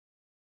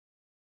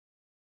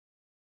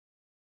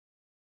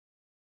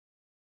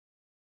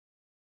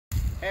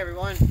Hey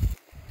everyone,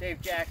 Dave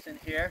Jackson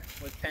here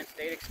with Penn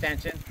State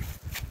Extension.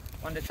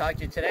 Wanted to talk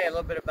to you today a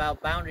little bit about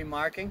boundary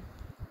marking.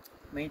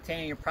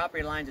 Maintaining your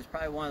property lines is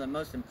probably one of the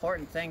most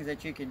important things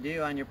that you can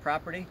do on your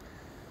property.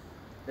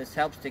 This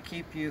helps to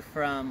keep you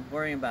from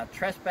worrying about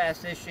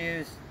trespass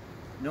issues.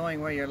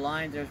 Knowing where your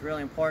lines are is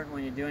really important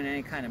when you're doing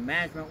any kind of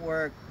management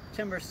work,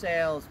 timber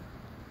sales,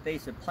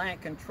 invasive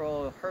plant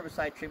control,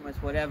 herbicide treatments,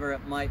 whatever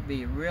it might be.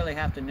 You really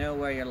have to know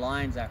where your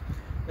lines are.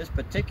 This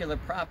particular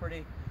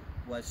property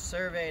was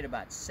surveyed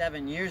about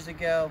 7 years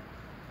ago.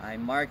 I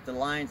marked the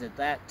lines at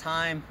that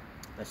time.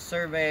 The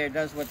surveyor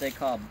does what they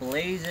call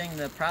blazing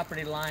the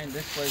property line.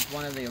 This was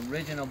one of the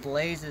original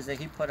blazes that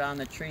he put on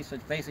the tree, so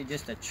it's basically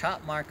just a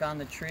chop mark on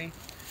the tree.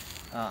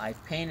 I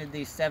painted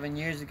these 7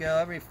 years ago.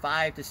 Every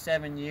 5 to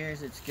 7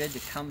 years it's good to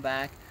come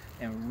back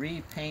and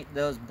repaint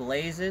those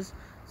blazes.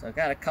 So I've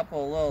got a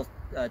couple of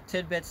little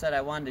tidbits that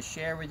I wanted to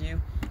share with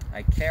you.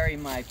 I carry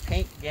my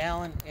paint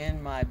gallon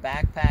in my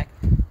backpack.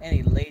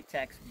 Any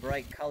latex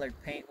bright colored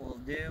paint will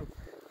do.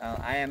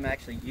 I am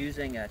actually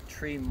using a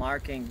tree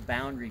marking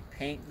boundary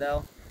paint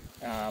though.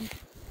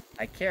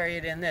 I carry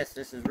it in this.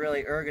 This is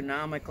really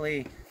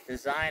ergonomically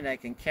designed. I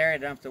can carry it. I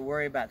don't have to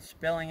worry about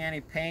spilling any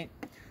paint.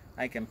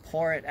 I can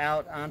pour it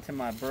out onto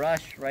my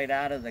brush right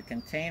out of the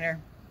container.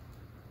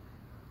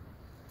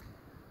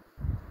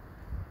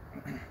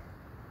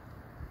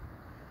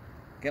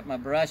 Get my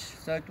brush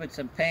soaked with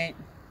some paint,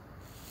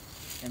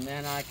 and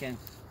then I can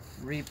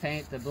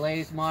repaint the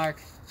blaze mark.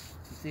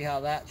 See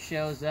how that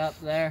shows up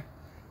there?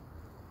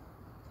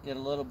 Get a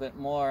little bit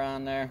more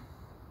on there.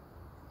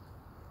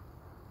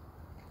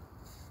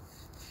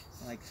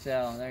 Like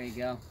so, there you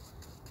go.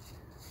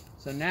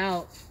 So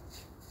now,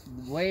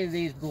 the way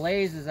these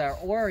blazes are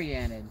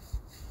oriented,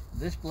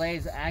 this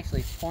blaze is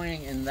actually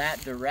pointing in that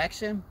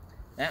direction.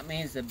 That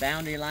means the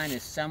boundary line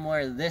is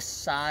somewhere this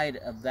side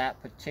of that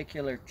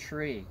particular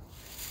tree.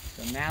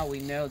 So now we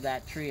know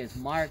that tree is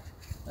marked.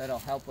 That'll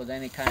help with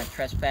any kind of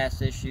trespass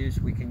issues.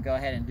 We can go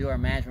ahead and do our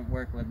management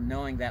work with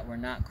knowing that we're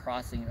not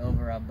crossing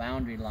over a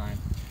boundary line.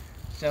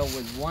 So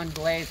with one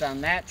blaze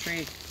on that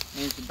tree,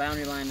 means the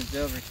boundary line is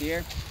over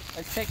here.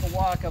 Let's take a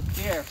walk up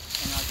here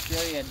and I'll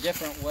show you a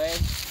different way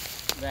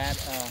that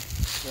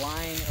a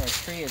line or a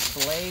tree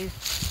is blazed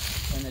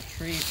when the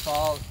tree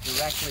falls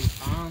directly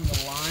on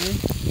the line.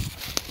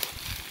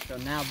 So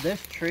now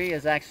this tree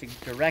is actually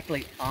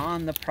directly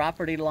on the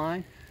property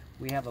line.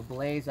 We have a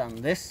blaze on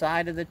this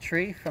side of the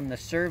tree from the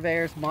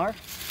surveyor's mark.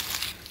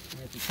 And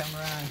if you come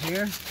around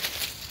here,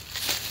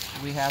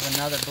 we have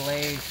another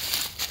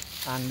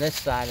blaze on this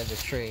side of the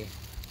tree.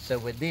 So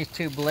with these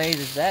two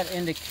blazes, that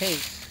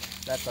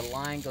indicates that the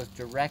line goes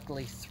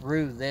directly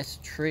through this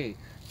tree.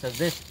 So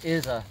this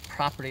is a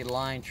property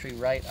line tree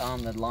right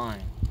on the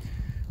line.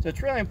 So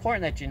it's really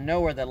important that you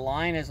know where the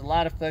line is. A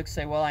lot of folks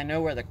say, well, I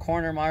know where the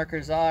corner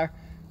markers are,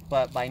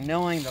 but by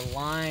knowing the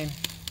line,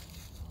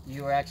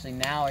 you are actually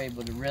now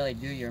able to really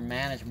do your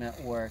management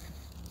work.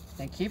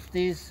 And keep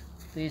these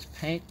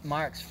paint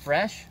marks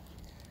fresh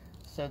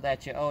so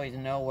that you always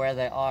know where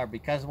they are,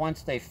 because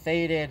once they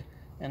faded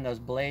and those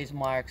blaze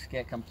marks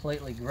get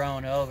completely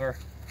grown over,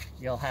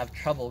 you'll have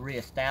trouble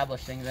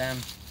reestablishing them.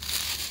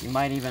 You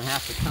might even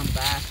have to come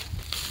back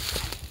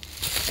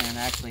and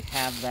actually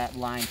have that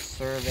line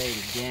surveyed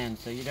again.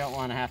 So you don't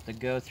want to have to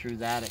go through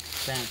that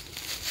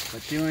expense.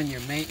 But doing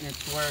your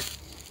maintenance work,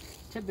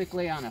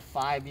 typically on a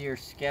 5-year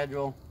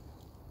schedule,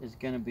 is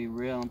going to be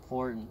real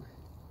important.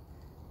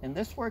 And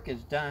this work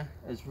is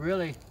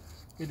really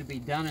good to be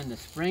done in the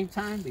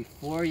springtime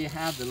before you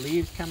have the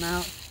leaves come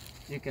out.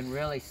 You can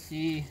really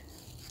see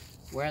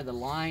where the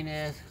line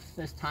is.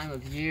 This time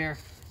of year,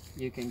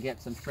 you can get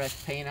some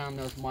fresh paint on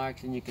those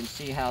marks and you can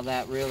see how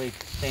that really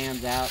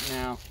stands out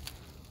now.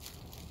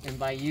 And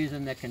by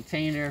using the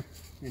container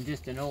and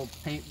just an old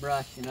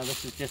paintbrush, you know,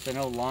 this is just an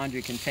old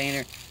laundry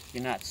container.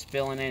 You're not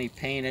spilling any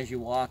paint as you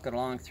walk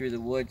along through the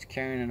woods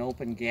carrying an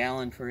open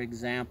gallon, for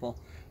example,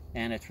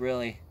 and it's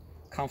really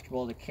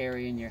comfortable to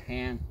carry in your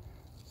hand.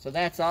 So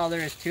that's all there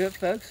is to it,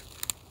 folks.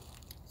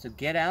 So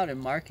get out and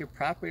mark your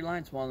property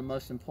lines. One of the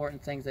most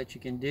important things that you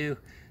can do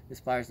as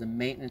far as the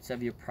maintenance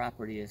of your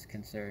property is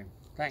concerned.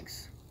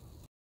 Thanks.